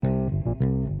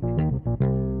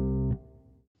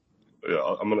Yeah,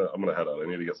 I'm gonna head out. I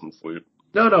need to get some sleep.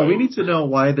 No, we need to know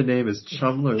why the name is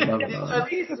Chumbler, Lebanon.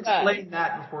 At least explain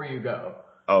that before you go.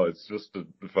 Oh, it's just the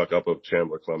fuck up of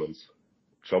Chandler Clemens.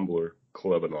 Chumbler,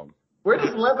 Lebanon. Where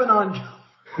does Lebanon go?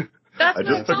 I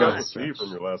just took out the C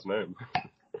from your last name.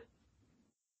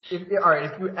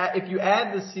 Alright, if you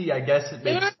add the C, I guess it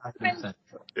makes sense.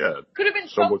 Yeah. Could have been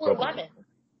Chumbler Lemon.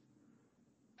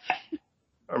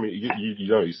 I mean,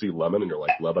 you see lemon and you're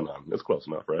like, Lebanon. It's close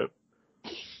enough, right?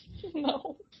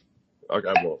 No.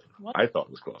 Okay, well, what? I thought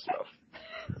it was close enough.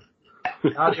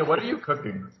 Nadia, what are you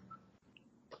cooking?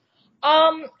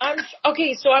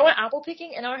 Okay, so I went apple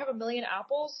picking and now I have 1 million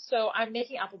apples, so I'm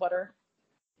making apple butter.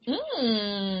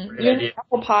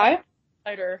 Apple pie?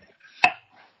 Cider.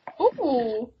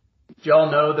 Ooh. Do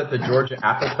y'all know that the Georgia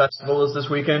Apple Festival is this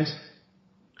weekend?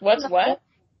 What's what?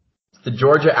 It's the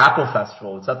Georgia Apple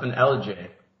Festival. It's up in LJ.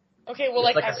 Okay, well,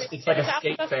 it's like a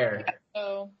state fair.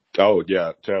 So. Oh,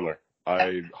 yeah, Chandler.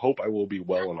 I hope I will be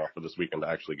well enough for this weekend to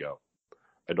actually go.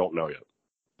 I don't know yet.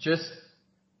 Just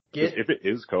get... If it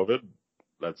is COVID,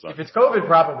 that's not... If it's COVID,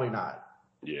 probably not.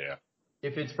 Yeah.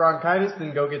 If it's bronchitis,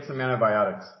 then go get some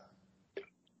antibiotics.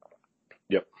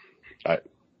 Yep.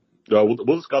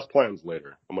 We'll discuss plans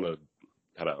later. I'm going to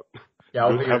head out. Yeah,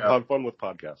 I'll have fun with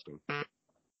podcasting.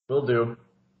 Will do.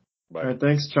 Bye. All right,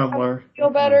 thanks, Chumbler. Feel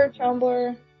better,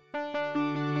 Chumbler.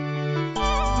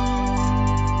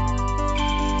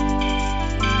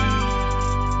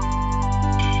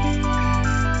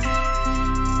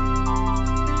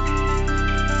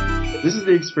 This is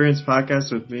the Experience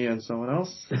Podcast with me and someone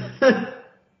else.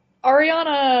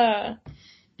 Ariana.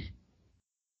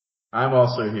 I'm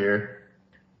also here.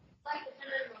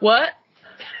 What?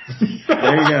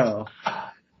 There you go.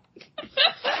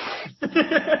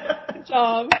 Good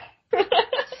job.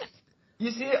 You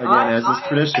see, as is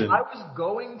tradition. I was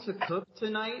going to cook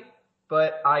tonight,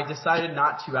 but I decided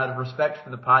not to out of respect for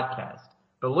the podcast.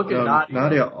 But look at Nadia.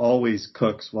 Nadia always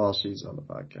cooks while she's on the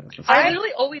podcast. I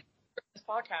literally always cook this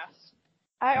podcast.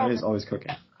 Nadia's always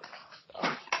cooking.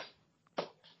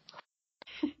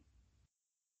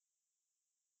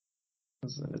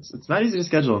 It's not easy to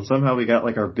schedule, and somehow we got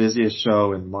like our busiest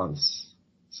show in months.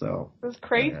 So it was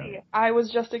crazy. Yeah. I was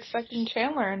just expecting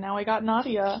Chandler, and now I got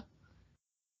Nadia.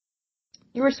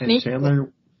 You were sneaky. And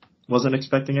Chandler wasn't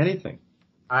expecting anything.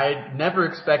 I never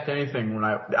expect anything when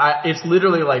it's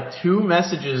literally like 2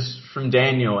 messages from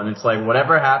Daniel, and it's like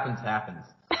whatever happens, happens.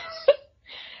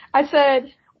 I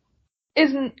said,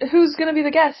 who's gonna be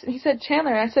the guest? And he said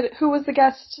Chandler. And I said, who was the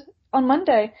guest on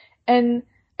Monday? And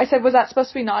I said, was that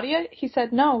supposed to be Nadia? He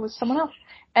said, no, it was someone else.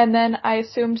 And then I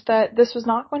assumed that this was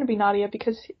not going to be Nadia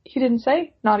because he didn't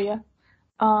say Nadia.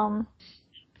 Look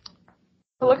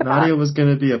at Nadia was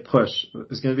going to be a push. It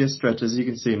was going to be a stretch. As you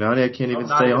can see, Nadia can't even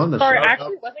stay on the show. Sorry, I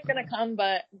actually wasn't going to come,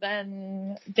 but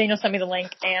then Daniel sent me the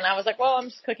link, and I was like, well, I'm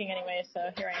just cooking anyway, so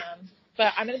here I am.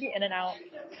 But I'm going to be in and out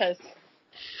because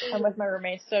I'm with my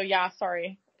roommates, so yeah,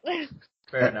 sorry.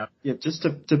 Fair enough. Yeah, just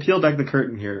to peel back the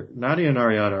curtain here, Nadia and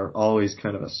Ariana are always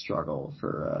kind of a struggle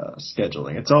for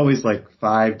scheduling. It's always like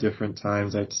 5 different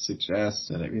times I have to suggest,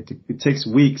 and it takes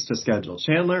weeks to schedule.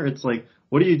 Chandler, it's like,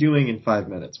 what are you doing in 5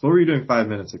 minutes? What were you doing 5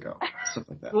 minutes ago? Stuff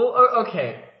like that. Well,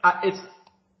 okay.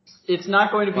 It's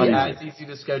not going to be as easy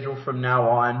to schedule from now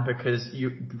on because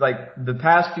the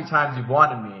past few times you've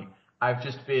wanted me, I've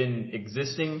just been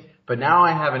existing, but now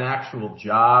I have an actual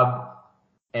job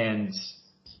and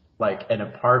like an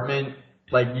apartment.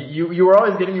 Like you were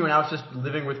always getting me when I was just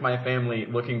living with my family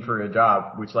looking for a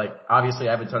job, which like obviously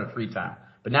I have a ton of free time.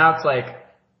 But now it's like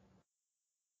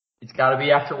it's got to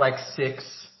be after like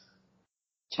 6.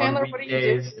 Chandler, on what do you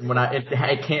do? And when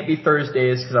it can't be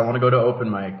Thursdays because I want to go to open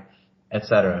mic,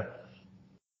 etc.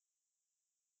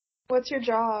 What's your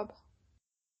job?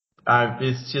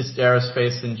 It's just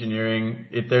aerospace engineering.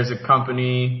 There's a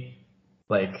company,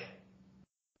 like,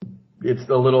 it's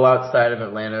a little outside of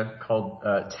Atlanta called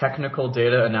Technical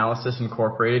Data Analysis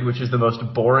Incorporated, which is the most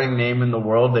boring name in the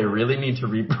world. They really need to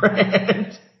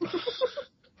rebrand.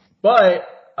 But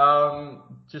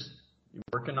just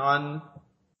working on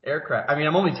aircraft. I mean,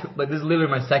 I'm only this is literally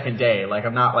my 2nd day. Like,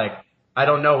 I'm not like I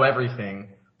don't know everything.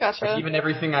 Gotcha. Like, even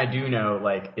everything I do know,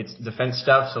 like it's defense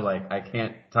stuff, so like I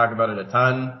can't talk about it a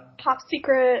ton. Top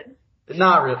secret.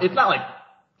 Not really. It's not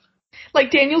like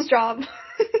Daniel's job.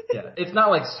 Yeah, it's not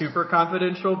like super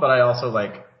confidential, but I also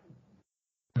like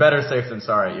better safe than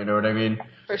sorry. You know what I mean?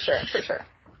 For sure.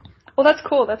 Well, that's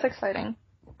cool. That's exciting.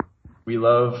 We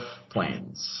love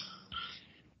planes.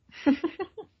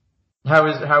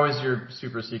 How is your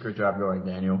super secret job going,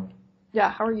 Daniel?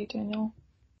 Yeah, how are you, Daniel?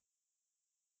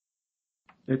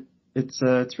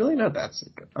 It's really not that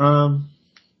secret.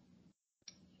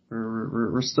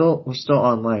 We're still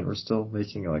online. We're still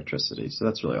making electricity, so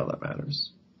that's really all that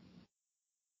matters.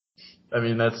 I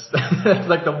mean, that's that's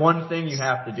like the one thing you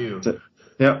have to do.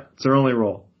 It's our only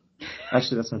role.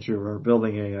 Actually, that's not true. We're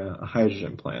building a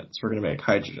hydrogen plant, so we're going to make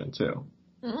hydrogen too.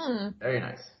 Very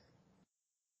nice.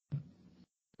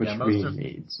 Which we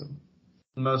need. So.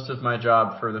 Most of my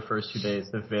job for the first 2 days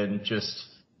have been just,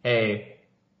 hey,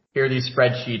 here are these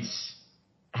spreadsheets.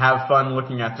 Have fun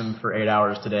looking at them for 8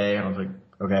 hours today. And I was like,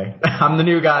 okay, I'm the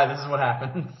new guy. This is what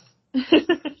happens.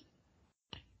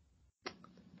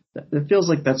 It feels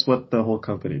like that's what the whole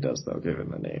company does, though, given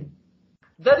the name.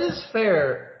 That is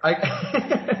fair.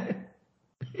 I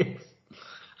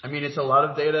mean, it's a lot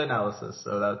of data analysis,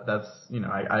 so that's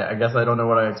I guess I don't know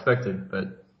what I expected,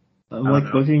 but I'm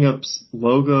like looking up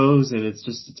logos, and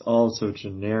it's all so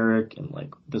generic, and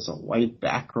like there's a white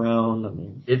background. I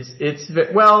mean, it's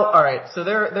well, all right. So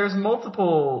there's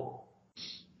multiple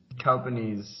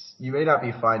companies. You may not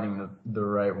be finding the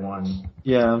right one.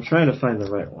 Yeah, I'm trying to find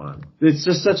the right one. It's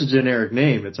just such a generic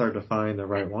name; it's hard to find the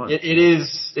right one. It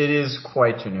is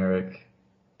quite generic.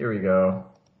 Here we go.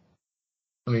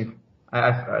 Let me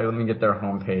get their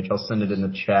homepage. I'll send it in the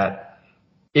chat.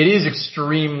 It is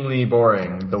extremely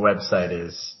boring. The website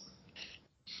is.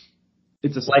 They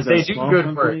do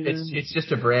good work. It's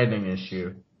just a branding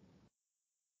issue.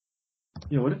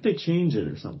 Yeah, what if they change it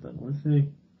or something? What if they?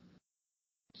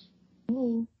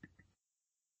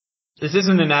 This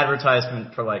isn't an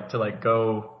advertisement for to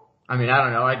go. I mean, I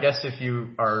don't know. I guess if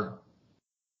you are,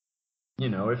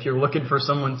 if you're looking for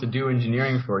someone to do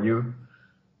engineering for you,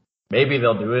 maybe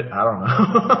they'll do it. I don't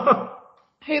know.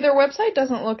 Hey, their website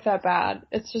doesn't look that bad.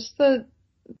 It's just the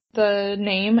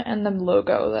name and the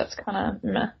logo that's kind of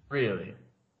meh. Really?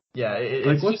 Yeah.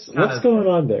 What's going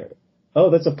on there?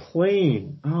 Oh, that's a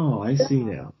plane. Oh, I see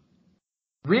now.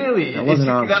 Really? That wasn't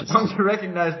obvious. That long to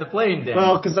recognize the plane, Dan.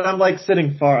 Well, because I'm like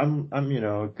sitting far. I'm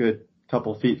a good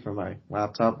couple feet from my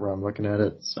laptop where I'm looking at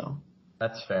it. So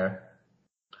that's fair.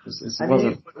 It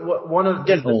wasn't. One of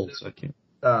getting old, so I can't.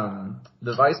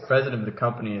 The vice president of the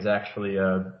company is actually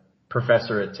a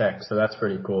professor at Tech, so that's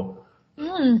pretty cool.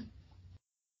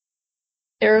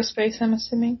 Aerospace, I'm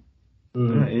assuming.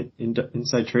 Yeah,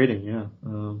 inside trading, yeah.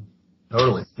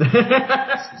 Totally.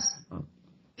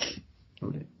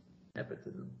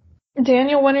 Nepotism.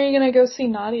 Daniel, when are you going to go see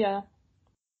Nadia?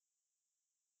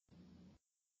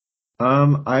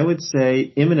 I would say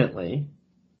imminently.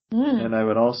 And I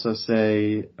would also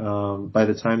say by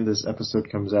the time this episode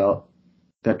comes out,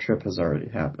 that trip has already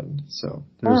happened. So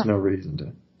there's no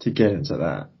reason to get into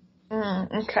that.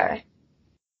 Okay.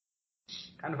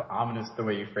 Kind of ominous the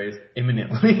way you phrase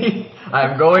imminently.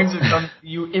 I'm going to come to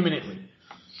you imminently.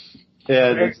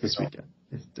 Yeah, it's this weekend.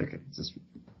 It's this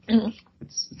weekend.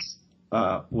 It's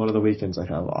one of the weekends I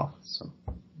have off. So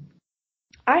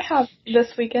I have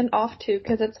this weekend off too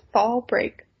because it's fall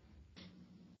break.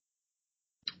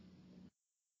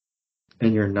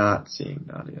 And you're not seeing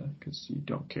Nadia because you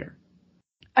don't care.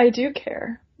 I do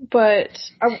care, but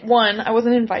one, I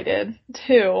wasn't invited.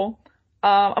 Two,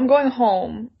 I'm going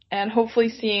home and hopefully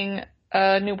seeing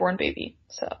a newborn baby.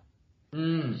 So.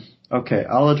 Okay,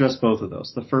 I'll address both of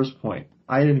those. The first point,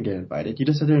 I didn't get invited. You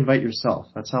just had to invite yourself.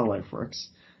 That's how life works.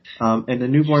 And the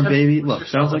newborn baby, look,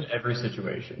 sounds like every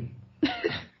situation.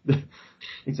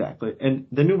 Exactly. And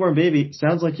the newborn baby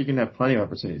sounds like you can have plenty of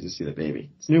opportunities to see the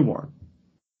baby. It's newborn.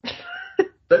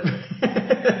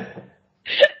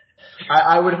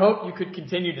 I would hope you could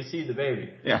continue to see the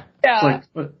baby. Yeah. Yeah. It's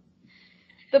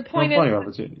the point is,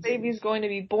 the baby's going to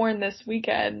be born this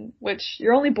weekend, which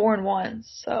you're only born once,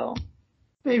 so.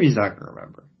 Baby's not going to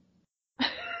remember.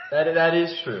 That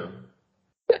is true.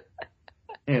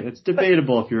 And it's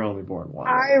debatable if you're only born once.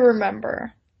 I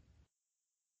remember.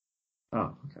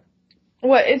 Oh, okay.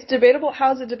 What? It's debatable?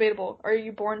 How is it debatable? Are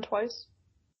you born twice?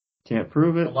 Can't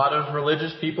prove it. A lot of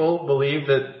religious people believe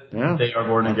that they are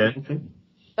born again.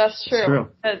 It's That's true. true.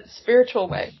 In a spiritual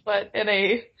way, but in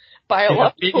a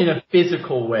biological in a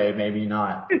physical way, maybe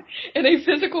not. In a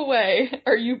physical way,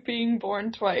 are you being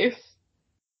born twice?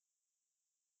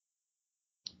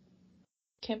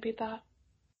 Can't beat that.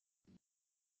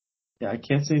 Yeah, I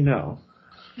can't say no.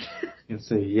 I can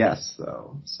say yes,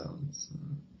 though. So it's,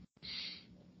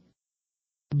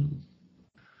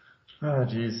 Oh,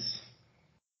 jeez.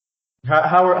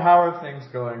 How are things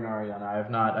going, Ariana? I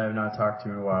have not talked to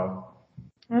you in a while.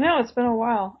 I know, it's been a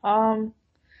while. I'm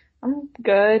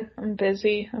good. I'm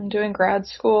busy. I'm doing grad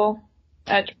school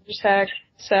at Georgia Tech.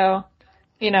 So,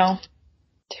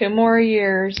 2 more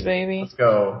years, baby. Let's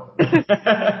go.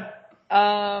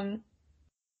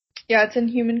 Yeah, it's in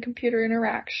human-computer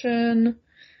interaction.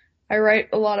 I write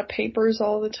a lot of papers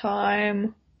all the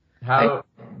time.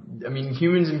 I mean,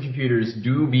 humans and computers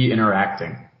do be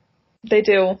interacting. They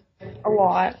do. A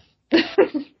lot.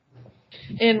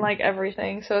 In, like,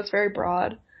 everything, so it's very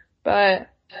broad. But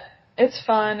it's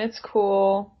fun, it's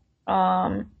cool.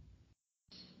 Everyone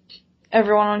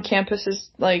on campus is,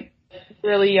 like,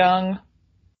 really young.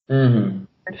 Mm-hmm.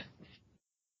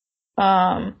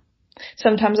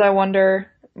 Sometimes I wonder,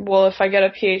 well, if I get a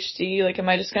PhD, like, am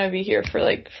I just gonna be here for,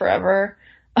 like, forever?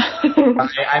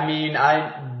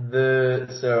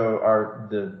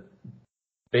 The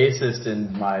bassist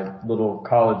in my little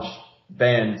college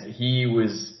band, he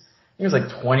was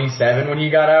like 27 when he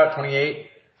got out, 28.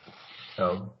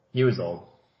 So he was old.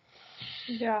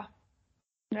 Yeah.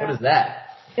 What is that?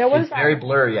 Yeah, what it's is that? very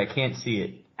blurry. I can't see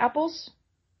it. Apples?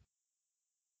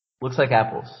 Looks like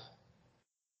apples.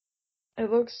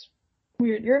 It looks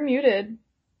weird. You're muted.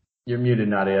 You're muted,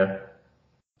 Nadia.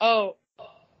 Oh.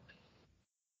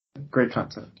 Great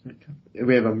content.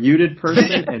 We have a muted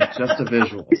person and just a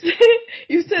visual.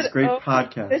 You said, it's great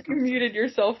podcast. You muted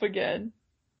yourself again.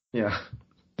 Yeah.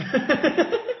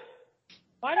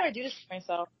 Why do I do this to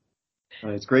myself?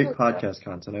 It's great podcast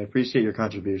content. I appreciate your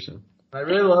contribution. I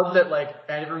really love that, like,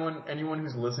 anyone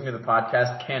who's listening to the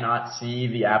podcast cannot see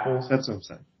the apples. That's what I'm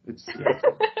saying. It's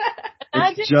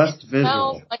just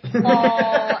visual. Like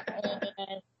fall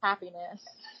and happiness.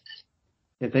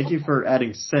 Yeah, thank you for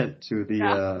adding scent to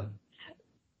the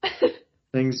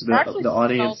things that the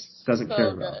audience doesn't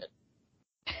care about.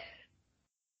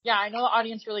 Yeah, I know the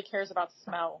audience really cares about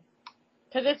smell.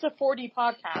 Because it's a 4D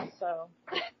podcast, so.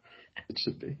 It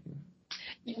should be.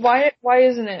 Why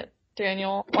isn't it,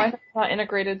 Daniel? Why have you not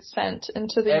integrated scent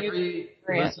into the Every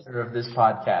listener of this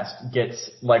podcast gets,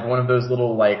 like, one of those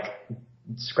little, like,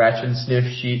 scratch and sniff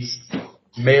sheets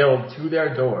mailed to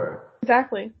their door.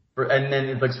 Exactly. And then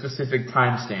it's, like, specific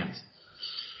timestamps.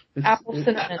 Apple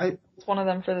cinnamon. It's one of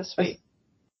them for this week.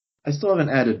 I still haven't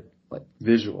added, like,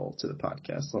 visual to the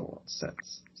podcast, let alone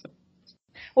sense. So.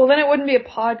 Well, then it wouldn't be a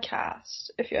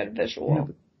podcast if you had visual. Yeah,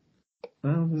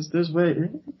 well, there's ways.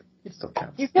 It still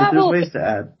counts. There's ways to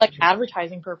add. Like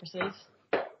advertising purposes.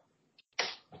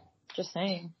 Just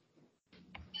saying.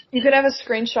 You could have a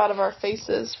screenshot of our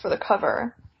faces for the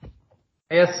cover.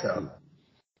 Yes, so.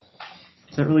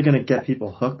 Is that really going to get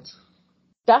people hooked?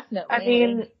 Definitely. I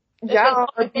mean, yeah.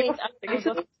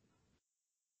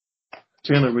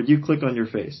 Chandler, would you click on your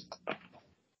face? I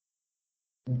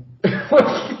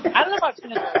don't know about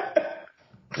Chandler.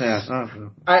 Yeah, I don't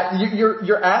know.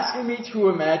 You're asking me to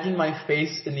imagine my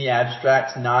face in the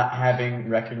abstract, not having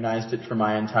recognized it for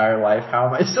my entire life. How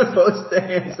am I supposed to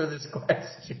answer this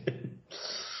question?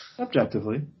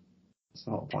 Objectively, that's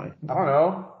the whole point. I don't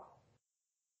know.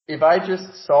 If I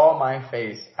just saw my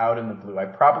face out in the blue, I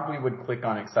probably would click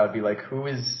on it because I would be like, "Who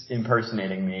is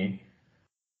impersonating me?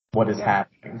 What is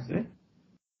happening?" See?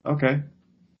 Okay.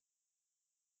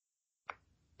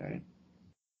 Okay.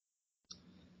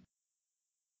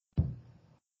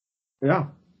 Yeah.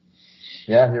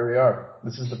 Yeah, here we are.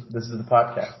 This is the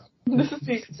podcast. This is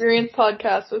the Experience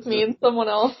Podcast with me and someone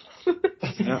else.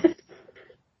 Yeah.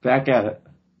 Back at it.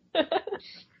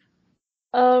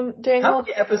 Daniel. How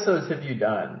many episodes have you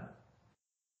done?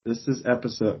 This is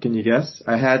episode. Can you guess?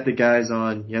 I had the guys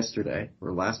on yesterday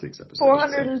or last week's episode.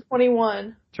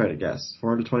 421. Try to guess.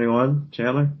 421.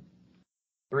 Chandler.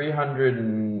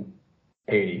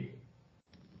 380.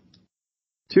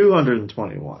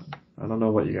 221. I don't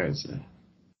know what you guys said.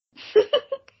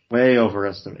 Way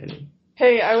overestimating.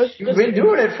 Hey, You've been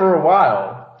doing it for a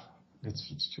while.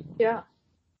 It's too long. Yeah.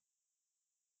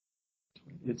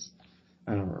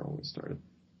 I don't know when we started.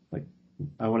 Like,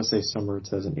 I want to say summer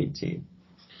 2018.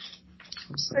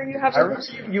 So you have I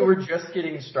remember you were just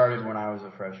getting started when I was a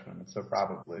freshman, so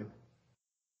probably.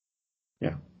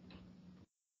 Yeah.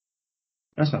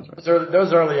 That sounds right.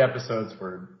 Those early episodes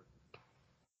were,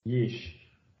 yeesh.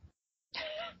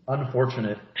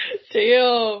 Unfortunate.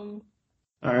 Damn.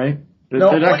 All right. They're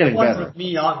No, not getting ones better. with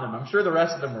me on them. I'm sure the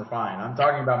rest of them were fine. I'm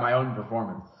talking about my own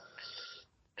performance.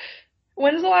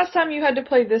 When's the last time you had to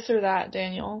play this or that,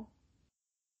 Daniel?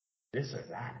 This or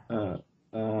that.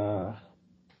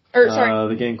 Sorry.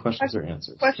 The game questions or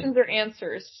answers. Questions or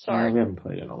answers. Sorry. I haven't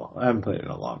played it in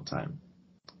a long time.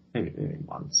 Maybe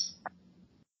months.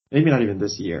 Maybe not even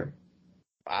this year.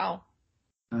 Wow.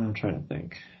 I'm trying to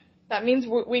think. That means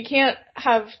we can't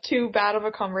have too bad of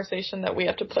a conversation that we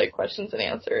have to play questions and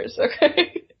answers,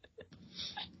 okay?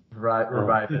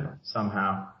 Revive it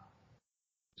somehow.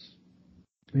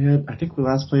 I think we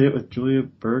last played it with Julia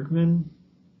Bergman.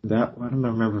 I don't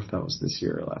remember if that was this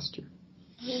year or last year.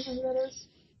 I don't know who that is.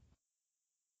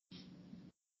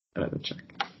 I have to check.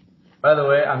 By the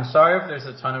way, I'm sorry if there's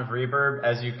a ton of reverb.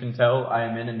 As you can tell, I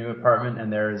am in a new apartment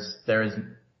and there is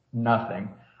nothing.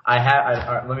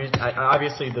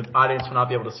 Obviously the audience will not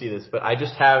be able to see this, but I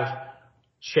just have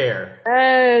chair.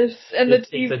 Yes, and the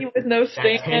TV with no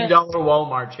stand. $10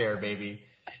 Walmart chair, baby.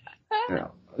 Yeah.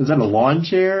 Is that a lawn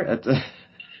chair?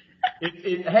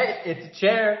 Hey, it's a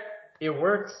chair. It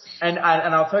works. And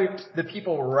I'll tell you, the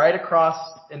people right across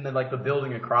in the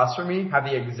building across from me have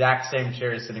the exact same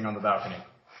chairs sitting on the balcony.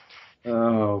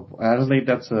 Oh, I don't think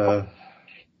that's I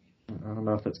don't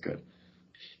know if that's good.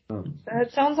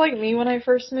 That sounds like me when I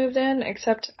first moved in,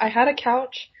 except I had a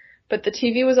couch, but the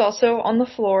TV was also on the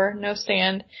floor, no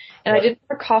stand, and I didn't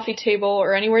have a coffee table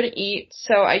or anywhere to eat,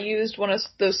 so I used one of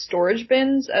those storage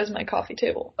bins as my coffee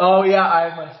table. Oh yeah, I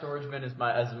have my storage bin as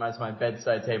my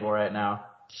bedside table right now.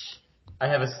 I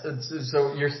have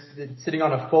so you're sitting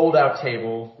on a fold-out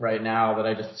table right now that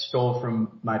I just stole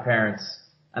from my parents,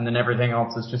 and then everything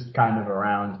else is just kind of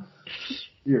around.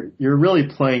 You're really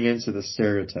playing into the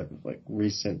stereotype of like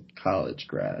recent college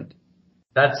grad.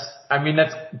 That's why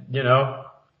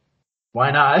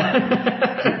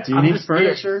not? Do you need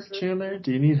furniture, Chandler?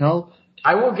 Do you need help?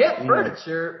 I will get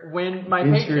furniture when my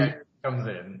paycheck comes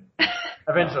in.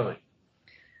 Eventually.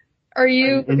 Are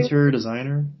you interior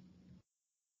designer?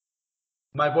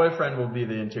 My boyfriend will be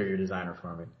the interior designer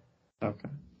for me. Okay.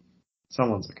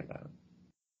 Someone's looking at it.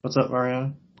 What's up,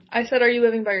 Mariana? I said, are you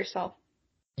living by yourself?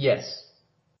 Yes.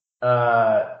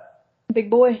 Big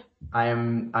boy. I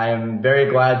am very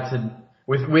glad to,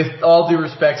 with all due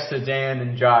respects to Dan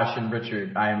and Josh and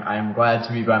Richard, I am glad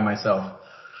to be by myself.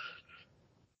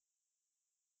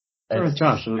 Or with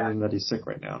Josh, other than that he's sick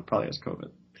right now, probably has COVID.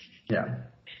 Yeah.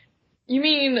 You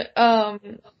mean,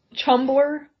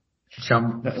 Chumbler?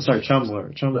 Sorry,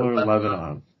 Chumbler. Chumbler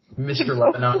Lebanon. Mr.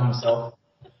 Lebanon himself.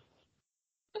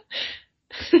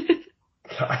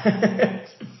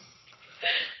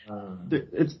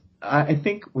 I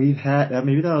think we've had,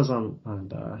 maybe that was on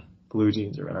Blue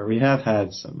Jeans or whatever. We have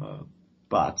had some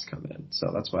bots come in, so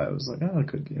that's why I was like, oh, it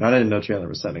could be. And I didn't know Chandler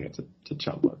was sending it to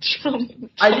Chumbler.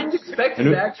 I didn't expect it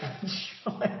to actually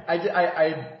show it. I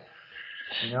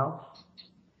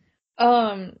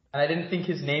and I didn't think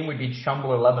his name would be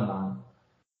Chumbler Lebanon.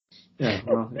 Yeah,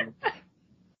 well, yeah.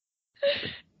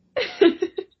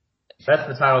 That's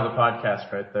the title of the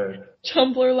podcast right there.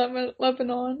 Chumbler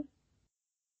Lebanon.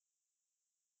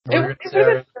 It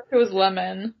was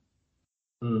lemon.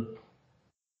 People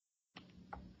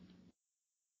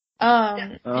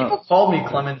called me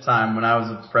Clementine when I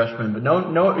was a freshman, but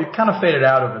no, it kind of faded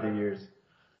out over the years.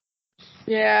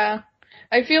 Yeah.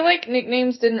 I feel like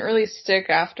nicknames didn't really stick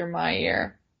after my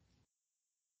year.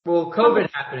 Well, COVID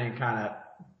happening kind of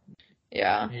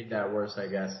made that worse, I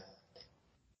guess.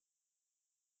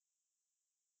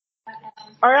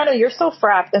 Ariana, you're so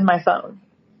frapped in my phone.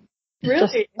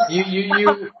 Really?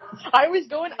 You. I was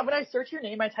going, when I search your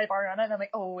name, I type Ariana, and I'm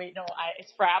like, oh, wait, no,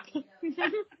 it's frapped.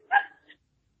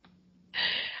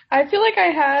 I feel like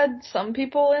I had some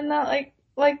people in that,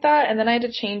 like that, and then I had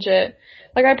to change it.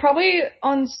 Like, I probably,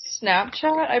 on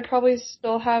Snapchat, I probably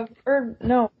still have, or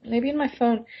no, maybe in my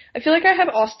phone. I feel like I have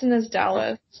Austin as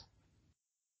Dallas.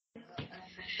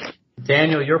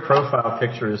 Daniel, your profile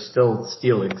picture is still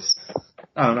Steelix.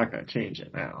 Oh, I'm not going to change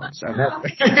it now. It's part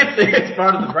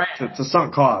of the brand. It's a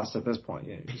sunk cost at this point.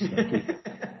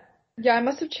 Yeah, I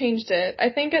must have changed it. I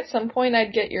think at some point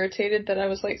I'd get irritated that I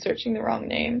was, like, searching the wrong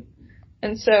name.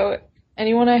 And so,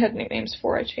 anyone I had nicknames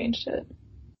for, I changed it.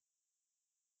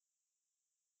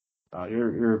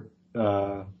 You're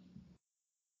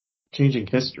changing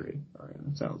history. All right,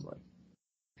 that sounds like.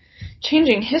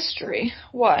 Changing history?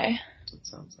 Why? It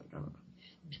sounds like, I don't know.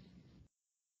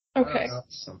 Okay.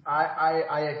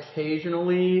 I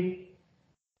occasionally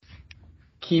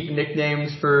keep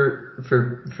nicknames for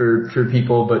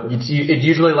people, but it's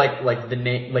usually like the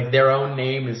name, like their own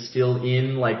name is still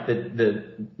in like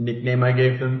the nickname I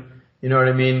gave them. You know what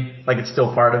I mean? Like it's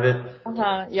still part of it.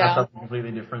 Yeah. Not something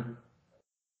completely different.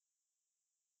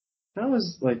 That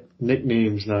was like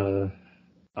nicknames not an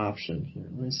option here.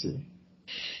 Let me see.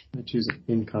 I choose an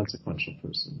inconsequential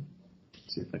person.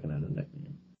 Let's see if I can add a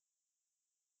nickname.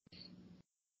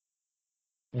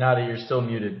 Nada, you're still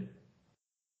muted.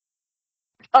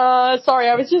 Sorry,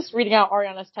 I was just reading out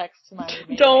Ariana's text to my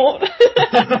roommate. Don't.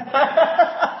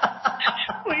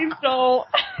 Please don't.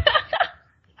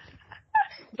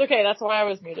 It's okay, that's why I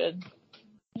was muted.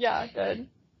 Yeah, good.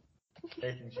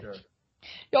 Making sure.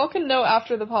 Y'all can know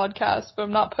after the podcast, but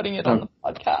I'm not putting it on the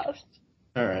podcast.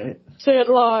 Alright. Say it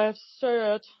live,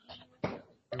 say it.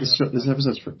 This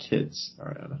episode's for kids,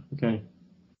 Ariana, okay?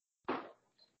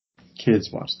 Kids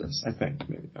watch this, I think.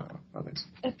 Maybe. I don't know. I think so.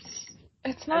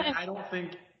 It's not. I don't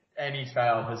think any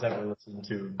child has ever listened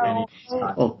to any.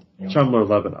 Well, Chumbler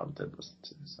Lebanon did listen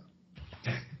to, so.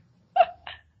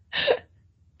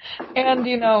 And,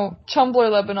 Chumbler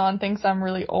Lebanon thinks I'm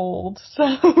really old,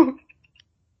 so.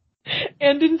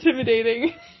 And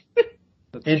intimidating.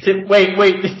 Wait,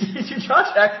 did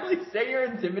Josh actually say you're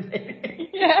intimidating?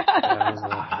 Yeah. That was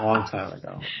a long time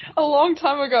ago. A long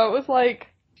time ago, it was like,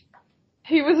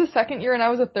 he was a second year and I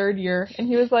was a third year, and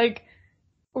he was like,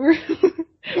 we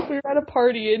were at a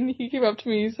party and he came up to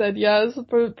me and he said, yeah, this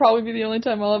will probably be the only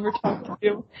time I'll ever talk to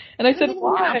you. And I said,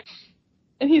 why?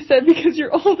 And he said, because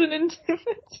you're old and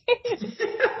intimidating.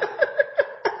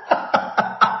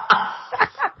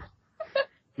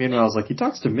 Meanwhile, I was like, he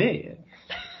talks to me.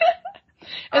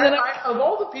 And then of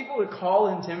all the people to call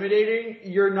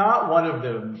intimidating, you're not one of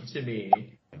them to me.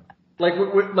 Like,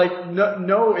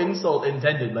 no insult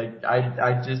intended. Like,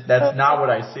 I just, that's not what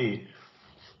I see.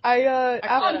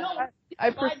 I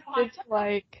proceeded to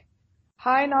like,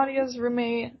 hi, Nadia's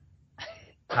roommate.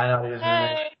 Hi, Nadia's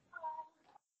roommate.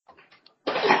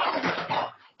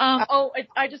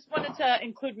 I just wanted to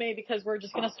include May because we're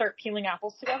just gonna start peeling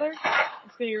apples together.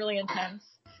 It's gonna be really intense.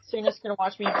 So you're just gonna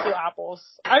watch me peel apples.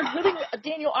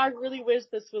 Daniel, I really wish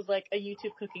this was like a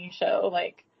YouTube cooking show.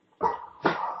 Like,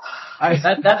 that's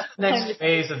the next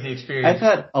phase of the experience. I've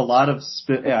had a lot of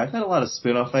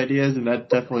spin-off ideas, and that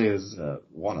definitely is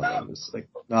one of them. It's like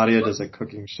Nadia does a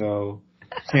cooking show,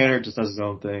 Tanner just does his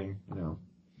own thing.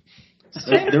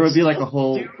 There would be like a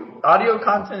whole audio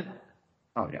content.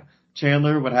 Oh yeah,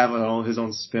 Chandler would have his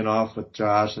own spin-off with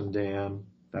Josh and Dan.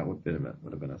 That would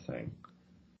have been a thing.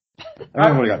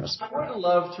 I would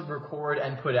love to record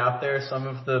and put out there some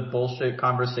of the bullshit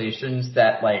conversations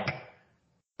that like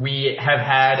we have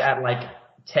had at like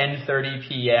 10:30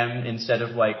 p.m. instead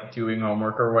of like doing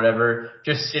homework or whatever,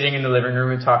 just sitting in the living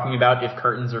room and talking about if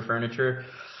curtains are furniture.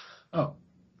 Oh,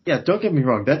 yeah. Don't get me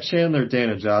wrong. That Chandler, Dan,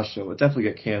 and Josh show would definitely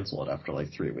get canceled after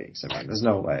like 3 weeks. I mean, there's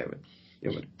no way it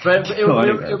would. But it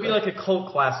would be like a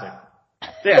cult classic.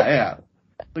 Yeah.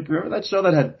 Like, remember that show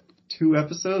that had 2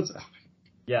 episodes?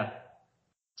 Yeah,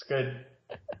 it's good.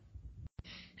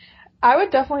 I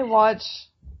would definitely watch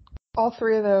all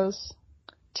 3 of those.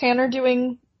 Tanner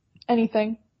doing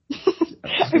anything.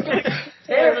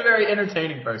 Tanner's a very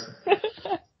entertaining person.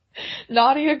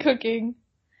 Nadia cooking.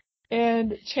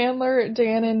 And Chandler,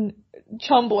 Dan, and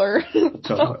Chumbler.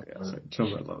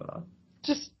 Chumbler, Lebanon.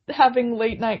 Just having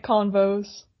late night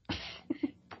convos.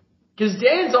 Because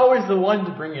Dan's always the one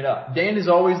to bring it up. Dan is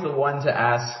always the one to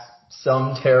ask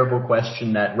some terrible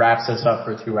question that wraps us up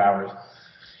for 2 hours.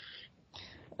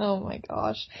 Oh my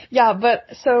gosh. Yeah, but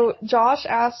so Josh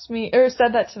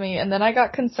said that to me, and then I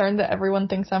got concerned that everyone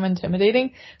thinks I'm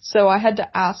intimidating, so I had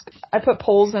to ask. I put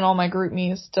polls in all my group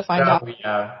me's to find out if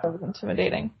I was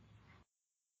intimidating.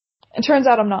 It turns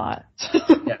out I'm not.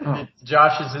 Yeah.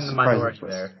 Josh is in the minority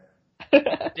there.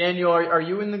 Daniel, are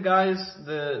you in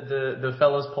the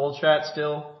fellows poll chat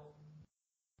still?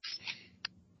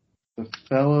 The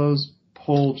fellows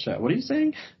poll chat. What are you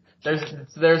saying?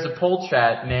 There's a poll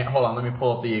chat name. Hold on, let me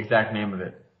pull up the exact name of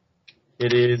it.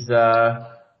 It is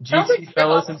GC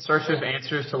Fellows in Search of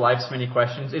Answers to Life's Many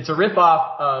Questions. It's a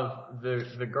ripoff of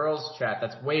the girls chat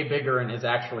that's way bigger and is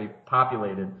actually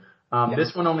populated.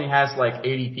 This one only has like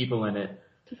 80 people in it,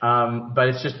 but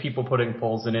it's just people putting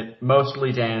polls in it,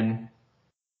 mostly Dan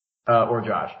or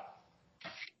Josh.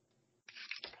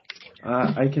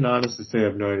 I can honestly say I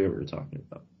have no idea what you're talking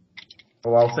about.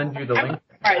 Well, I'll send you the link.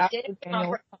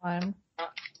 Daniel time.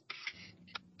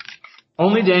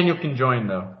 Only Daniel can join,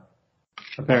 though.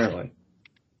 Apparently.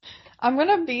 I'm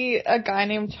gonna be a guy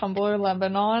named Chumbler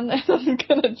Lebanon, and I'm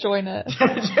gonna join it.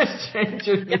 Just change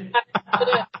it.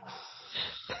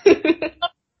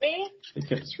 Me? You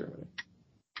can't discriminate.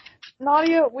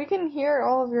 Nadia, we can hear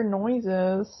all of your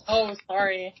noises. Oh,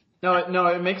 sorry. No,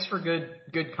 it makes for good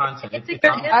content. Is it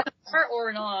good ASMR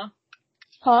or not?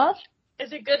 Huh?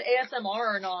 Is it good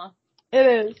ASMR or not?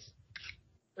 It is.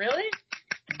 Really?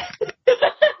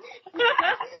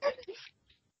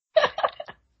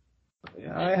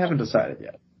 Yeah, I haven't decided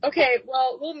yet. Okay,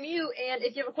 well, we'll mute, and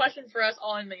if you have a question for us,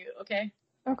 I'll unmute, okay?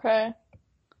 Okay.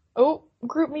 Oh,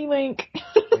 group me link.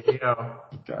 There you go.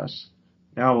 Gosh.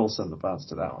 Now we'll send the bots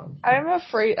to that one. I'm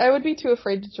afraid. I would be too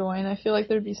afraid to join. I feel like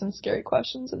there'd be some scary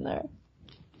questions in there.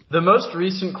 The most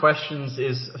recent questions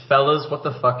is, fellas, what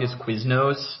the fuck is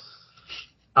Quiznos?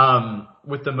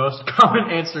 With the most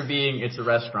common answer being, it's a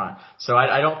restaurant. So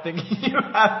I don't think you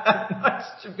have that much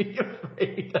to be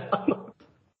afraid of.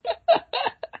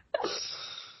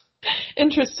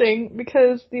 Interesting,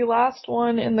 because the last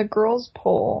one in the girls'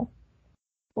 poll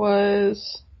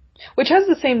was, which has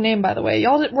the same name, by the way.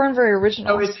 Y'all weren't very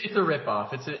original. Oh, it's a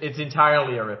ripoff. It's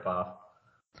entirely a ripoff.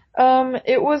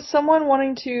 It was someone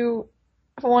wanting to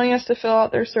wanting us to fill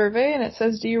out their survey, and it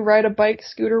says, do you ride a bike,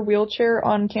 scooter, wheelchair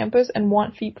on campus and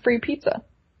want free pizza?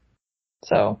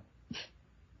 So.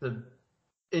 The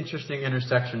interesting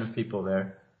intersection of people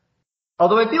there.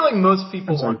 Although I feel like most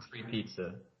people want free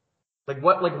pizza. Like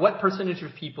what percentage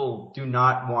of people do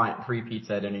not want free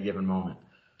pizza at any given moment?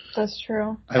 That's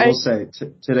true. I will say,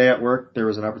 today at work, there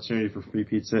was an opportunity for free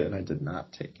pizza, and I did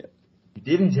not take it. You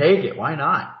didn't take it. Why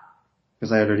not?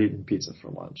 Because I had already eaten pizza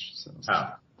for lunch. So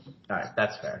Alright,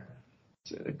 that's fair.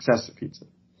 It's excessive pizza.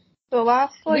 The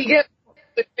last, we get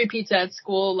free pizza at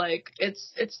school, like,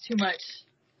 it's too much.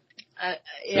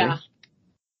 Yeah.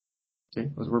 See?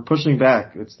 We're pushing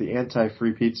back. It's the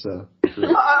anti-free pizza.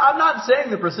 I'm not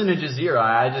saying the percentage is zero.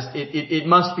 I just, it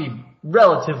must be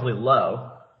relatively low.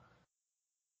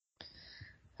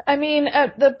 I mean,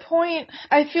 at the point,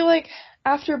 I feel like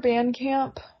after band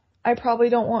camp, I probably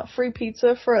don't want free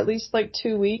pizza for at least like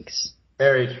 2 weeks.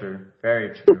 Very true.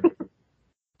 Very true.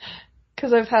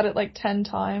 Because I've had it like 10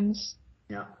 times.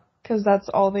 Yeah. Because that's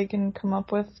all they can come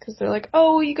up with. Because they're like,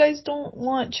 oh, you guys don't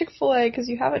want Chick-fil-A because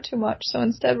you have it too much. So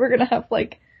instead we're going to have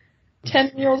like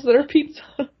 10 meals that are pizza.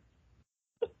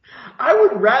 I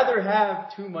would rather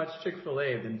have too much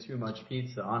Chick-fil-A than too much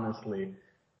pizza, honestly.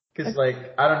 Because,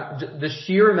 like, the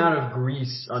sheer amount of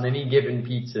grease on any given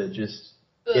pizza just,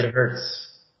 it hurts.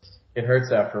 It hurts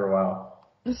after a while.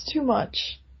 It's too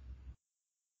much.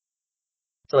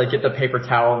 So, like, get the paper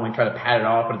towel and, like, try to pat it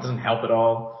off, but it doesn't help at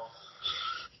all.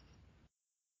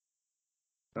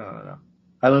 I don't know.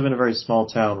 I live in a very small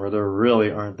town where there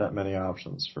really aren't that many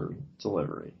options for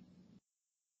delivery.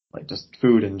 Like, just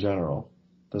food in general.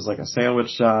 There's, like, a sandwich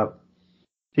shop,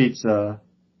 pizza.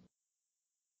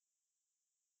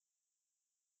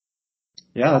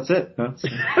 Yeah, that's it.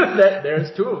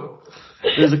 There's two of them.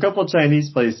 There's a couple Chinese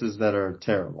places that are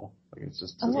terrible. Like, it's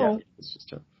just terrible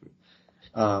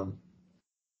food.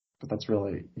 But that's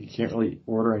really, you can't really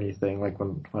order anything. Like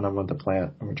when I'm at the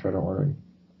plant, I'm gonna try to order,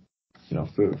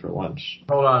 food for lunch.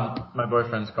 Hold on, my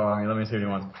boyfriend's calling me. Let me see what he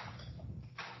wants.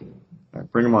 All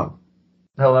right, bring him on.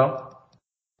 Hello?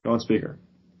 Go on speaker.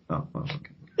 Oh,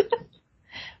 okay.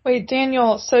 Wait,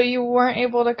 Daniel, so you weren't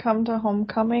able to come to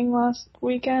homecoming last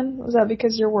weekend? Was that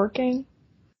because you're working?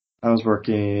 I was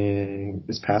working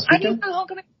this past I weekend. didn't know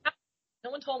homecoming. No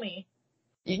one told me.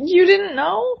 You didn't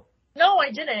know? No,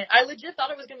 I didn't. I legit thought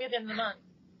it was going to be at the end of the month.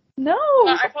 No.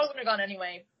 I probably wouldn't have gone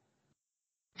anyway.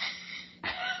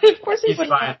 Of course he He's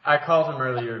wouldn't. fine. I called him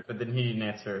earlier, but then he didn't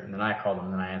answer, and then I called him,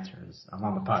 and then I answered. I'm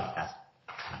on the podcast.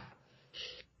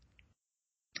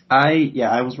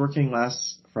 I was working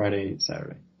last Friday,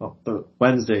 Saturday. Well, the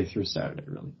Wednesday through Saturday,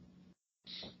 really.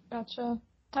 Gotcha.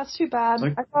 That's too bad.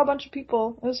 Like, I saw a bunch of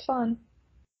people. It was fun.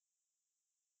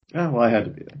 Yeah, well, I had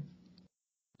to be there.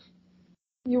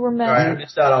 You were Sorry, I meant.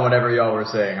 missed out on whatever y'all were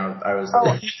saying. I was.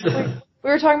 We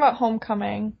were talking about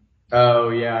homecoming. Oh,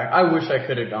 yeah. I wish I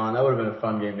could have gone. That would have been a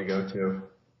fun game to go to.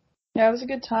 Yeah, it was a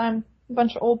good time. A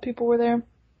bunch of old people were there.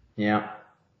 Yeah.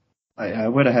 I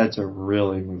would have had to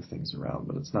really move things around,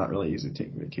 but it's not really easy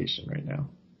taking vacation right now.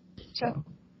 So.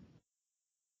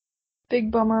 Big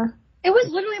bummer. It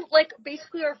was literally, like,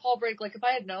 basically our fall break. Like, if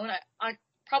I had known, I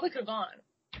probably could have gone.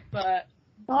 But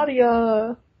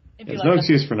Nadia. There's no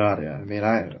excuse for Nadia. I mean,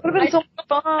 It would have been so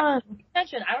fun.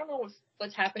 attention. I don't know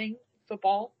what's happening.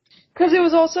 Football. Because it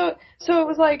was also, so it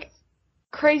was like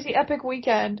crazy epic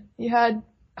weekend. You had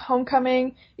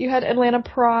homecoming, you had Atlanta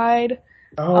Pride.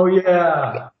 Oh,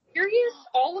 yeah. Serious?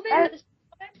 All of it at the same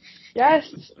time?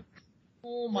 Yes.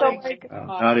 Oh my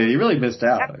god. Nadia, you really missed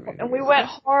out. I mean, And we went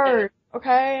hard,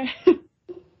 okay?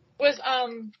 Was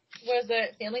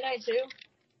it family night too?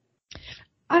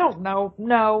 I don't know.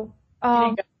 No.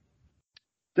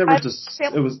 there was just,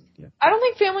 it was, yeah. I don't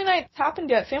think family nights happened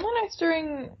yet. Family night's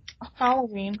during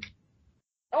Halloween.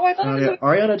 Oh, I thought it was.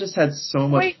 Ariana just had so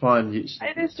much fun. It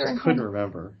is during just couldn't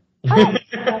remember.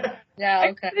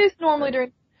 Yeah, okay. It is normally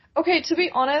during. Okay, to be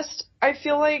honest, I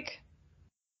feel like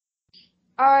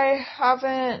I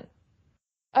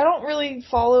don't really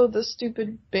follow the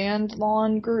stupid band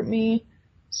lawn group me,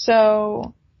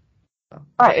 so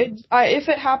if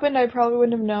it happened, I probably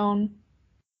wouldn't have known.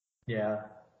 Yeah.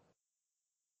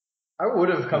 I would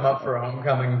have come up for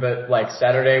homecoming, but like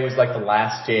Saturday was like the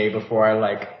last day before I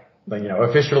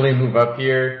officially move up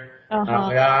here. And I was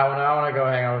like, I want to go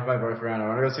hang out with my boyfriend. I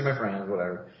want to go see my friends,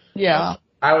 whatever. Yeah.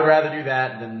 I would rather do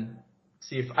that than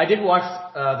see if I did watch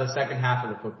the second half of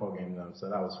the football game though, so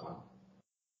that was fun.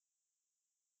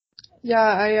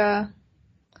 Yeah,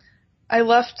 I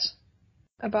left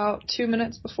about 2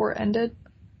 minutes before it ended,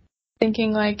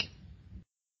 thinking like,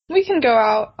 we can go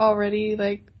out already,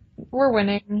 like, we're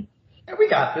winning. Yeah, we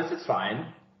got this, it's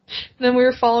fine. then we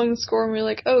were following the score and we were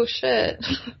like, oh shit,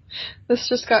 this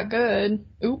just got good.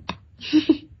 Oop.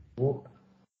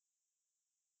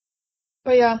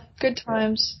 But yeah, good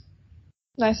times.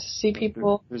 Nice to see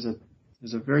people. There's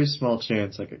a very small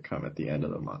chance I could come at the end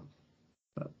of the month.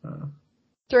 But,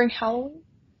 during Halloween?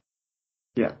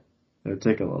 Yeah, it would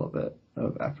take a little bit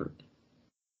of effort.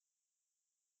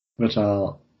 Which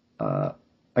I'll, I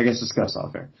guess, discuss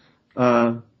off air.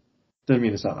 Didn't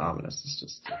mean to sound ominous, it's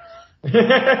just...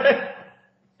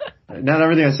 Not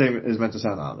everything I say is meant to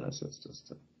sound ominous, it's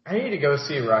just... I need to go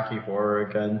see Rocky Horror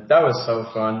again. That was so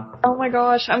fun. Oh my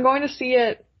gosh, I'm going to see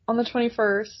it on the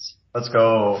 21st. Let's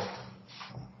go.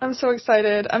 I'm so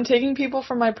excited. I'm taking people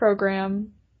from my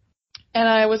program, and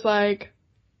I was like,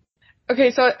 okay,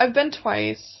 so I've been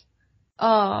twice,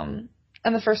 and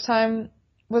the first time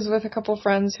was with a couple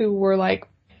friends who were like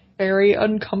very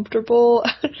uncomfortable.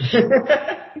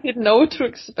 Didn't know what to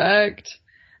expect.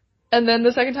 And then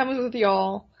the second time was with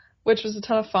y'all, which was a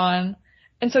ton of fun.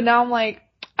 And so now I'm like,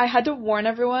 I had to warn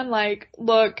everyone, like,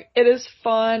 look, it is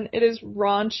fun, it is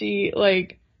raunchy,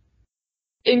 like,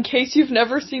 in case you've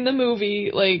never seen the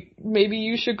movie, like, maybe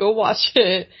you should go watch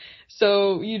it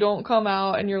so you don't come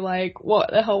out and you're like,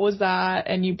 what the hell was that?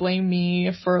 And you blame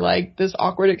me for, like, this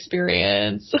awkward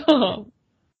experience.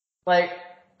 Like,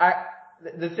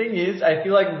 the thing is, I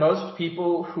feel like most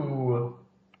people who,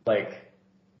 like,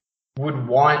 would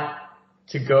want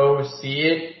to go see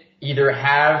it either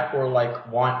have or,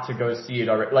 like, want to go see it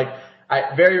already. Like,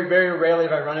 I very, very rarely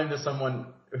have I run into someone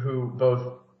who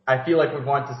both, I feel like would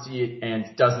want to see it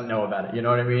and doesn't know about it. You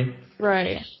know what I mean?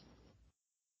 Right.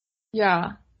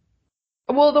 Yeah.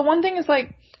 Well, the one thing is,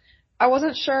 like, I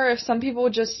wasn't sure if some people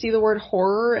would just see the word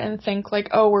horror and think, like,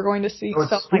 oh, we're going to see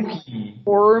some like,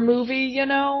 horror movie, you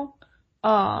know?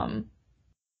 So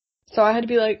I had to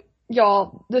be like,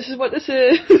 y'all, this is what this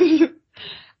is.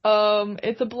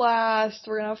 It's a blast.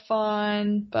 We're gonna have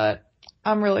fun, but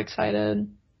I'm really excited.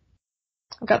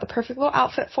 I've got the perfect little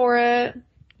outfit for it.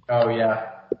 Oh,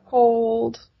 yeah.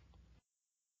 Cold.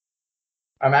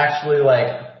 I'm actually,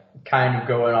 like, kind of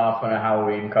going off on a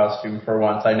Halloween costume for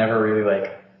once. I never really,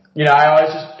 like, you know, I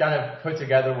always just kind of put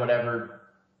together whatever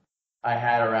I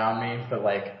had around me, but,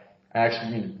 like, I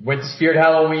actually went to Spirit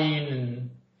Halloween and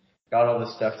got all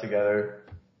this stuff together.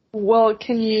 Well,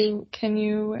 can you,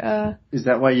 Is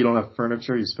that why you don't have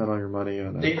furniture? You spend all your money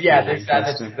on a... Yeah,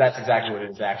 that's exactly what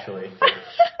it is, actually.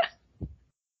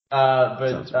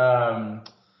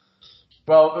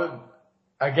 Well,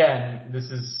 again,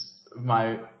 this is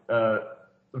my,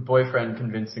 boyfriend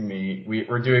convincing me.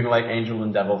 We're doing, like, angel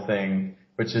and devil thing,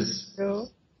 which is,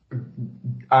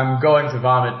 I'm going to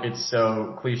vomit. It's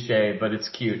so cliche, but it's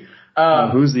cute.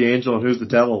 Who's the angel and who's the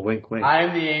devil? Wink, wink.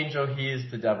 I'm the angel, he is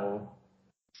the devil.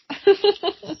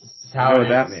 How what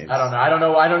that means. I don't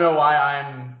know why I don't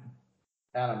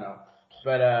know.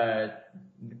 But,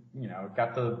 you know,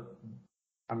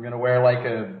 I'm gonna wear, like,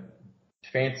 a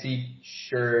fancy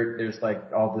shirt. There's,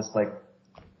 like, all this, like,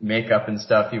 makeup and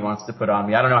stuff he wants to put on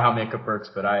me. I don't know how makeup works,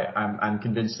 but I'm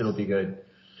convinced it'll be good.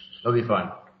 It'll be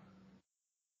fun.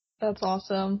 That's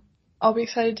awesome. I'll be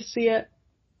excited to see it.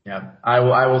 Yeah. I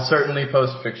will certainly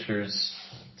post pictures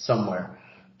somewhere.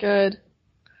 Good.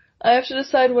 I have to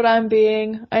decide what I'm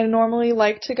being. I normally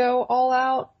like to go all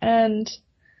out, and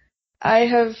I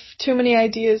have too many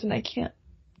ideas and I can't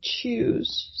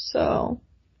choose. So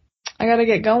I gotta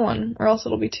get going, or else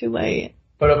it'll be too late.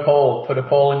 Put a poll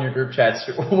in your group chats.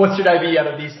 What should I be out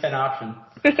of these 10 options?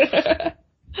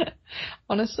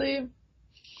 Honestly,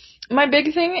 my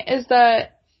big thing is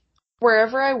that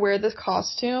wherever I wear this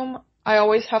costume, I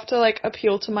always have to, like,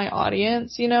 appeal to my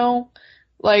audience, you know?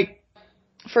 Like,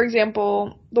 for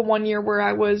example, the one year where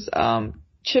I was,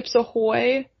 Chips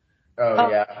Ahoy. Oh,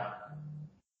 yeah.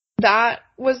 That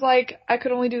was, like, I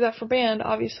could only do that for band,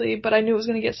 obviously, but I knew it was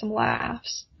gonna get some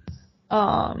laughs.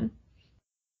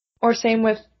 Or same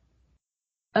with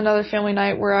another family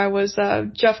night where I was,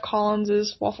 Jeff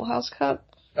Collins's Waffle House Cup.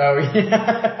 Oh,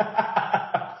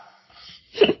 yeah.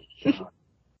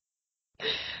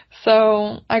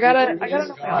 So, I gotta know.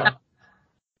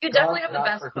 You definitely have the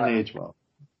best Didn't age well.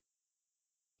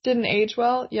 Didn't age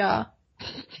well? Yeah.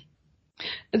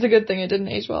 It's a good thing it didn't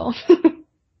age well.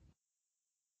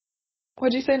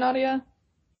 What'd you say, Nadia?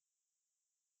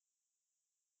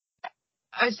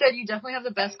 I said you definitely have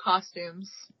the best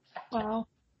costumes. Wow.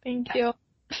 Thank you.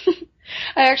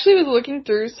 I actually was looking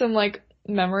through some, like,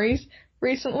 memories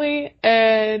recently,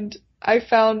 and I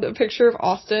found a picture of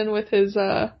Austin with his,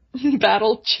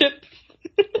 battle chip.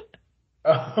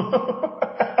 The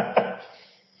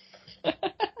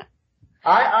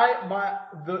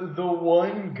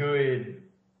one good,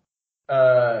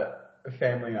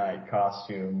 family night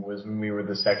costume was when we were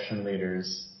the section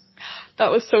leaders.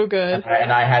 That was so good.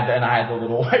 And I had the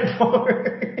little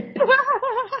whiteboard.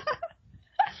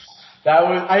 That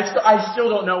was I still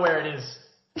don't know where it is.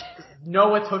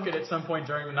 Noah took it at some point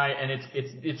during the night, and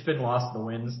it's been lost in the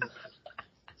winds.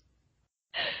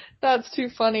 That's too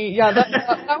funny. Yeah,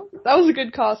 that was a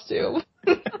good costume.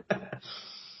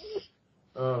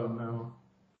 Oh no.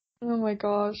 Oh my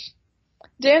gosh.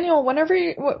 Daniel, when are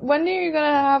you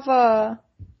gonna have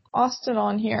Austin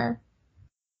on here?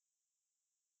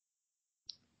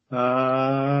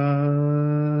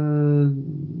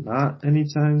 Not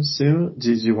anytime soon.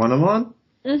 Did you want him on?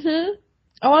 Mm-hmm.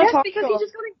 I want to talk because to he him.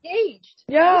 just got engaged.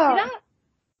 Yeah. Did you see that?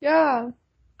 Yeah.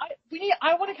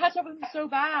 I want to catch up with him so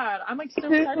bad. I'm like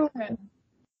so excited for him.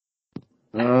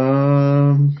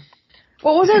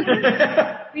 What was it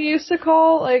we used to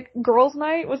call, like, girls'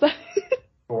 night? Was that?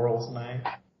 Girls' night.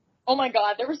 Oh my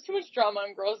god, there was too much drama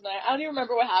on girls' night. I don't even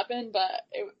remember what happened, but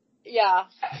yeah.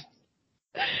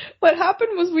 What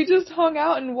happened was we just hung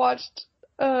out and watched,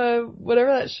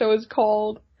 whatever that show is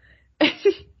called.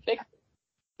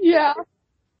 Yeah.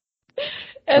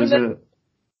 And then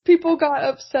people got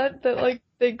upset that, like,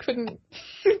 they couldn't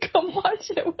come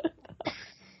watch it with us.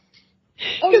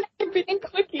 Oh, they're being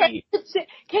cliquey.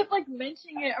 Kept like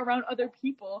mentioning it around other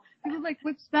people. People were like,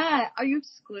 "What's that? Are you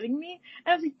excluding me?"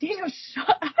 And I was like, "Daniel, shut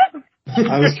up."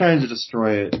 I was trying to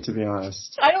destroy it, to be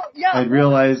honest. I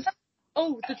realized.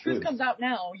 Oh, the truth comes out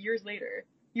now, years later.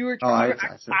 You were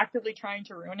actively trying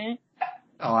to ruin it.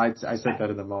 Oh, I said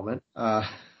that in the moment.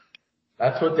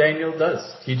 That's what Daniel does.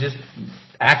 He just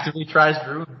actively tries to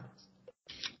ruin it.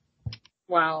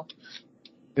 Wow.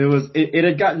 It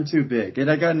had gotten too big. It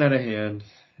had gotten out of hand,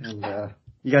 and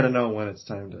you got to know when it's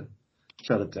time to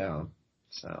shut it down.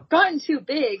 So gotten too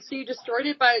big, so you destroyed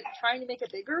it by trying to make it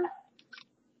bigger.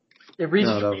 It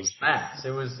reached mass.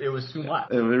 It was too much.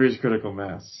 It reached critical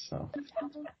mass. So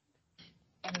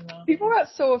I don't know. People got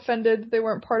so offended they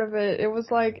weren't part of it. It was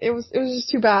like it was just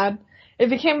too bad. It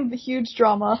became a huge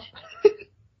drama.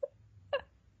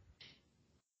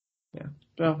 Yeah.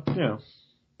 Well,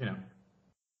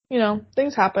 You know,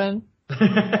 things happen.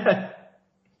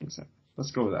 Exactly.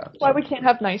 Let's go with that. Why we can't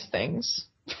have nice things.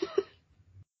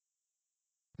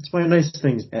 It's why nice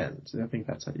things end. I think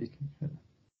that's how you can.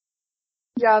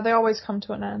 Yeah, they always come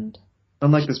to an end.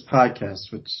 Unlike this podcast,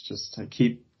 which just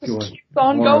keep going. Keeps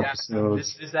on going.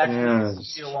 This is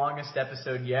actually the longest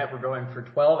episode yet. We're going for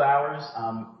 12 hours.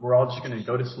 We're all just going to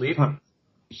go to sleep. The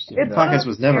podcast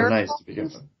was never nice to begin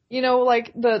with. You know,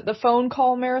 like the phone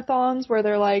call marathons where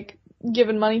they're like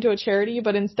giving money to a charity,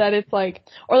 but instead it's like,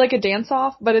 or like a dance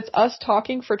off, but it's us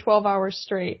talking for 12 hours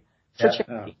straight for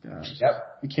charity. Oh gosh.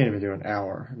 Yep. You can't even do an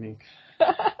hour. I mean,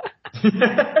 I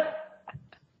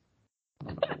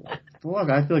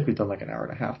feel like we've done like an hour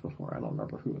and a half before. I don't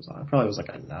remember who was on. It probably was like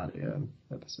a Nadia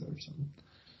episode or something.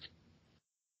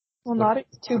 Well,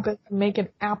 Nadia's too busy making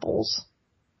apples.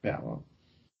 Yeah, well,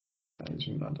 I just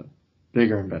moved on to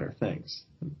bigger and better things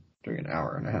during an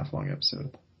hour and a half long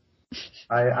episode.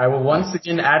 I will once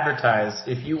again advertise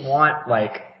if you want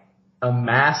like a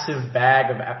massive bag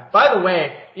of apples. By the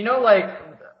way, you know, like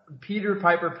Peter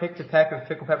Piper picked a peck of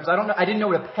pickled peppers. I didn't know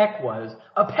what a peck was.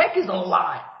 A peck is a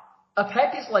lot. A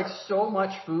peck is like so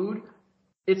much food.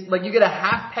 It's like you get a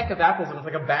half peck of apples and it's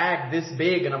like a bag this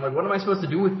big, and I'm like, what am I supposed to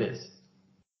do with this?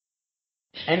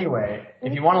 Anyway,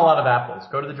 if you want a lot of apples,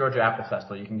 go to the Georgia Apple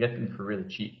Festival. You can get them for really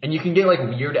cheap. And you can get like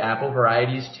weird apple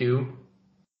varieties too.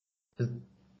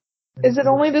 Is it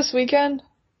only this weekend?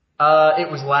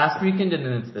 It was last weekend and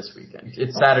then it's this weekend.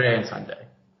 It's Saturday and Sunday.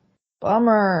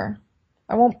 Bummer.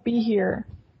 I won't be here.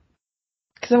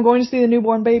 Because I'm going to see the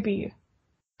newborn baby.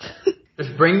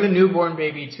 Just bring the newborn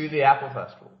baby to the Apple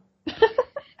Festival.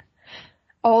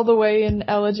 All the way in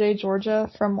LJ, Georgia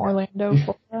from Orlando,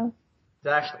 Florida.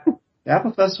 Exactly. The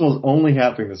Apple Festival is only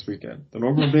happening this weekend. The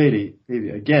newborn baby,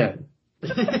 again.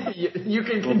 you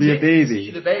can will be a baby. To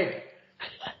see the baby.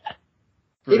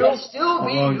 It'll still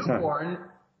be newborn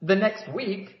the next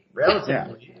week,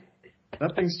 relatively. Yeah.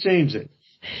 Nothing's changing.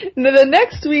 The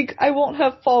next week, I won't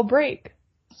have fall break,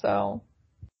 so.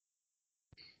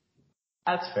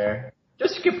 That's fair.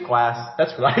 Just skip class.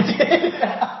 That's what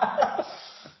I did.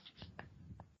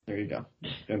 There you go.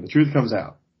 And the truth comes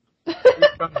out.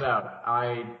 It comes out.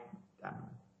 I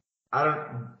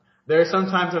don't. There are some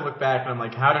times I look back and I'm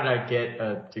like, how did I get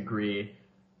a degree?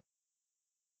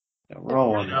 Yeah, we're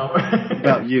all on that.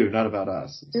 About you, not about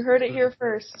us. You heard it here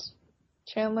first.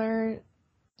 Chandler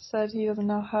said he doesn't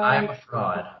know how. I'm a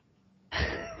fraud.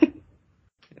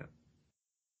 Yeah.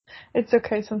 It's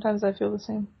okay. Sometimes I feel the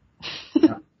same.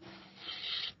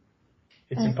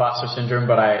 It's imposter syndrome,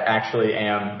 but I actually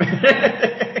am.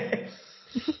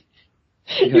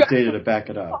 You have data to back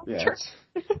it up. Yeah.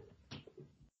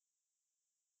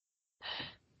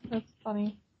 That's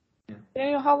funny.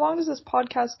 Daniel, how long does this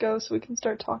podcast go so we can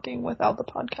start talking without the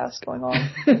podcast going on?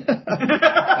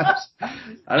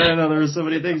 I don't know. There were so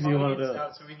many things you wanted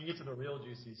to. So we can get to the real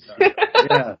juicy stuff.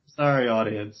 Yeah. Sorry,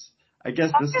 audience. I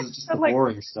guess this is just the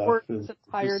boring stuff. This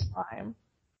entire time.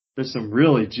 There's some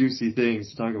really juicy things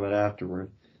to talk about afterward.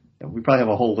 And we probably have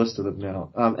a whole list of them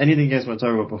now. Anything you guys want to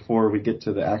talk about before we get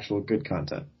to the actual good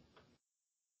content?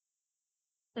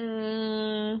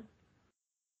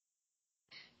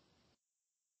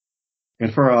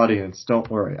 And for our audience, don't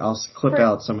worry. I'll clip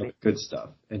out some of the good stuff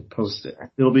and post it.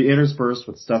 It'll be interspersed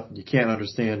with stuff you can't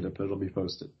understand, but it'll be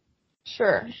posted.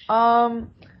 Sure.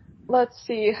 Let's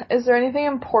see. Is there anything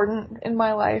important in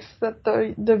my life that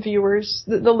the viewers,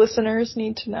 the listeners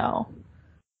need to know?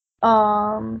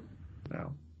 No.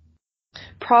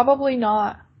 Probably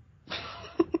not.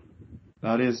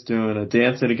 Nadia's doing a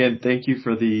dance, and again, thank you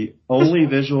for the only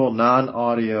visual,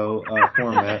 non-audio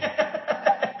format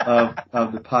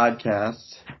of the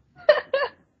podcast.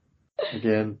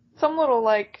 Again, some little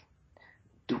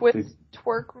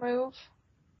twerk move.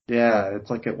 Yeah, it's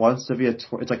like it wants to be it's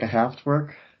like a half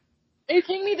twerk. Are you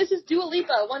kidding me? This is Dua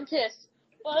Lipa. One kiss.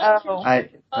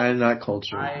 I'm not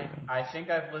cultured. I think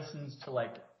I've listened to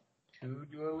 2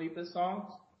 Dua Lipa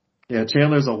songs. Yeah,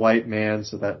 Chandler's a white man,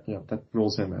 so that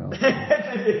rules him out.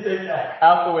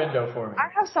 Out the window for me. I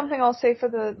have something I'll say for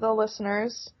the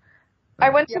listeners. I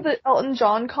went to the Elton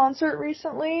John concert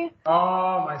recently.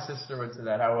 Oh, my sister went to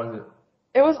that. How was it?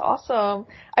 It was awesome.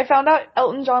 I found out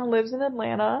Elton John lives in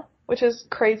Atlanta, which is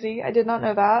crazy. I did not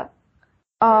know that.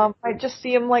 I just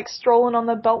see him strolling on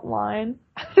the Beltline.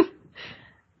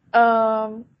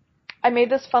 I made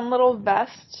this fun little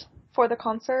vest for the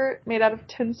concert made out of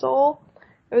tinsel.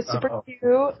 It was super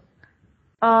cute.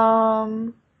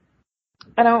 And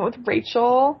I went with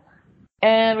Rachel,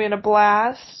 and we had a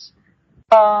blast.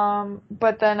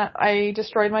 But then I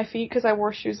destroyed my feet because I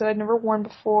wore shoes that I'd never worn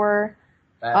before.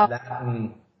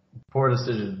 Poor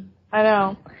decision. I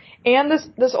know. And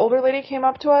this older lady came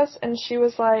up to us, and she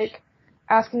was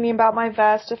asking me about my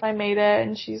vest, if I made it,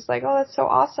 and she's like, "Oh, that's so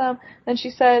awesome." Then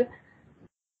she said,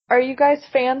 "Are you guys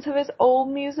fans of his old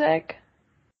music?"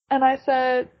 And I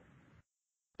said,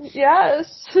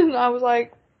 "Yes." And I was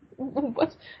like,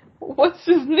 "What's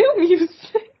his new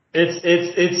music?"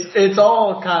 It's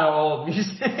all kind of old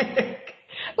music.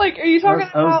 Are you talking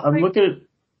about? I'm looking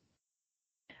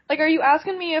at. Are you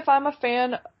asking me if I'm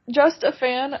just a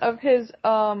fan of his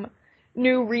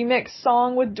new remix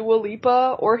song with Dua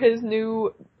Lipa or his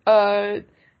new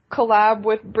collab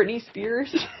with Britney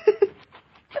Spears?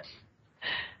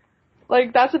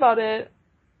 That's about it.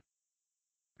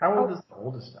 How old is the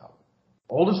oldest album?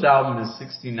 Oldest album is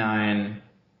 69.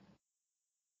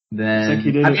 Then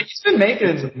he's been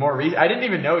making more recent. I didn't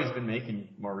even know he's been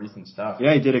making more recent stuff.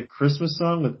 Yeah, he did a Christmas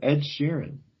song with Ed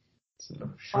Sheeran. So.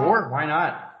 Sure, why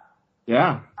not?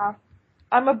 Yeah.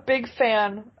 I'm a big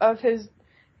fan of his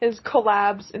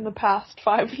collabs in the past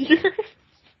 5 years.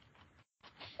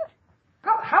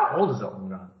 How old is Elton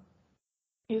John?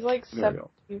 He's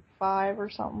 75 or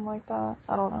something like that.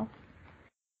 I don't know.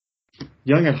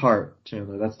 Young at heart,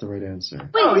 Chandler. That's the right answer.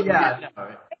 Wait, yeah.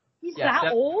 He's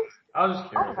that old? I was just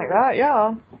curious. Oh my god,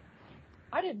 yeah.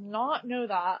 I did not know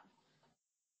that.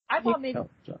 I thought maybe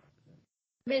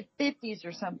mid-50s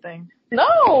or something.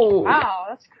 No! Wow,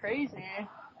 that's crazy.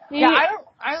 I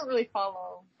don't really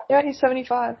follow. Yeah, he's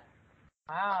 75.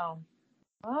 Wow.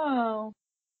 Oh.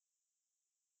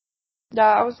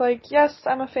 Yeah, I was like, yes,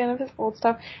 I'm a fan of his old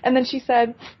stuff. And then she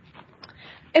said,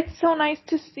 it's so nice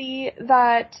to see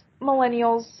that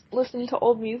millennials listen to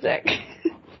old music.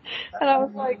 And I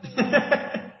was like,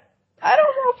 I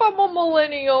don't know if I'm a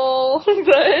millennial,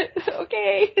 but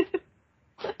okay.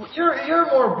 You're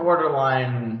more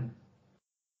borderline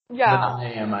than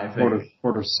I am, I think.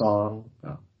 Border song.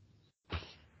 Oh.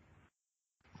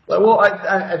 Well,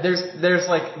 there's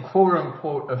quote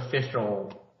unquote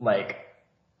official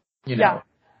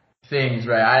things,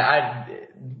 right?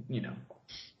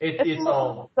 It's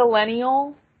all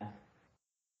millennial.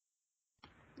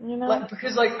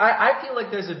 Because I feel like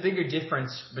there's a bigger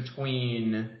difference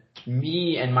between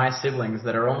me and my siblings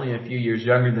that are only a few years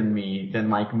younger than me than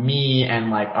me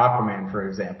and Aquaman, for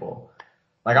example.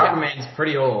 Aquaman's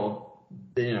pretty old,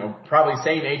 probably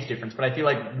same age difference, but I feel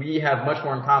like we have much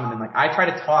more in common than I try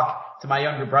to talk to my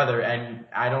younger brother and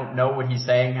I don't know what he's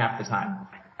saying half the time.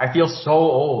 I feel so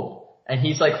old and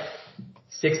he's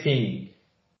 16.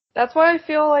 That's why I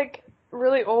feel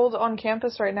really old on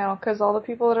campus right now, because all the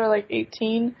people that are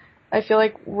 18 I feel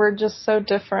like we're just so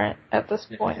different at this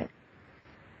point.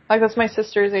 Like, that's my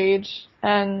sister's age,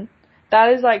 and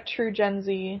that is, like, true Gen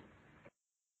Z.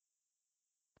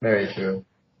 Very true.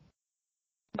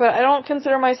 But I don't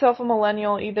consider myself a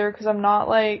millennial either, because I'm not,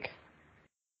 like...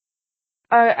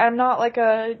 I'm not, like,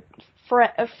 a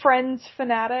Friends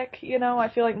fanatic, you know? I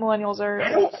feel like millennials are...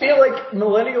 I don't feel like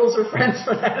millennials are Friends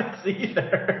fanatics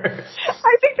either.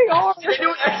 I think they are. They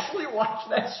don't actually watch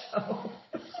that show.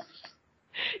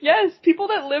 Yes, people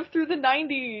that lived through the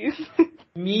 90s.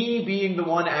 Me being the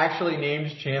one actually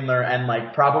named Chandler and,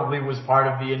 like, probably was part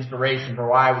of the inspiration for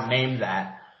why I was named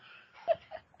that.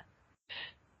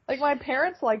 Like, my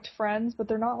parents liked Friends, but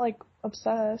they're not, like,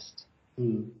 obsessed.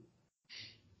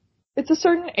 It's a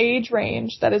certain age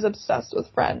range that is obsessed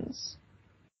with Friends.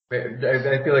 I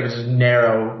feel like it's just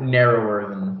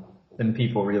narrower than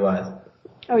people realize.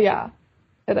 Oh yeah,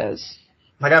 it is.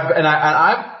 Like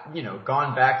I've you know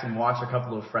gone back and watched a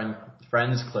couple of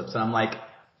Friends clips, and I'm like,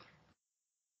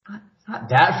 it's not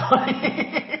that funny.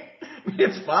 I mean,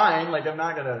 it's fine. Like, I'm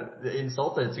not gonna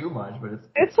insult it too much, but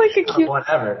it's like a cute,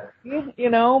 whatever, you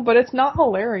know. But it's not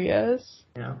hilarious.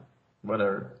 Yeah,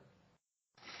 whatever.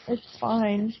 It's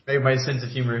fine. Maybe my sense of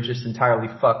humor is just entirely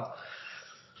fucked.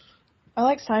 I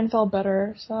like Seinfeld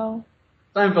better, so.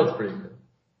 Seinfeld's pretty good.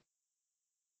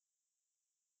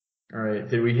 All right,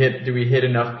 did we hit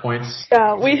enough points?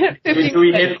 Yeah, we hit 50. Did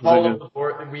we hit all of the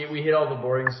we hit all the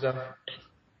boring stuff?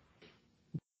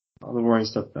 All the boring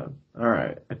stuff done. All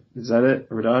right, is that it?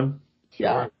 Are we done?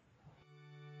 Yeah.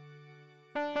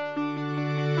 Sure.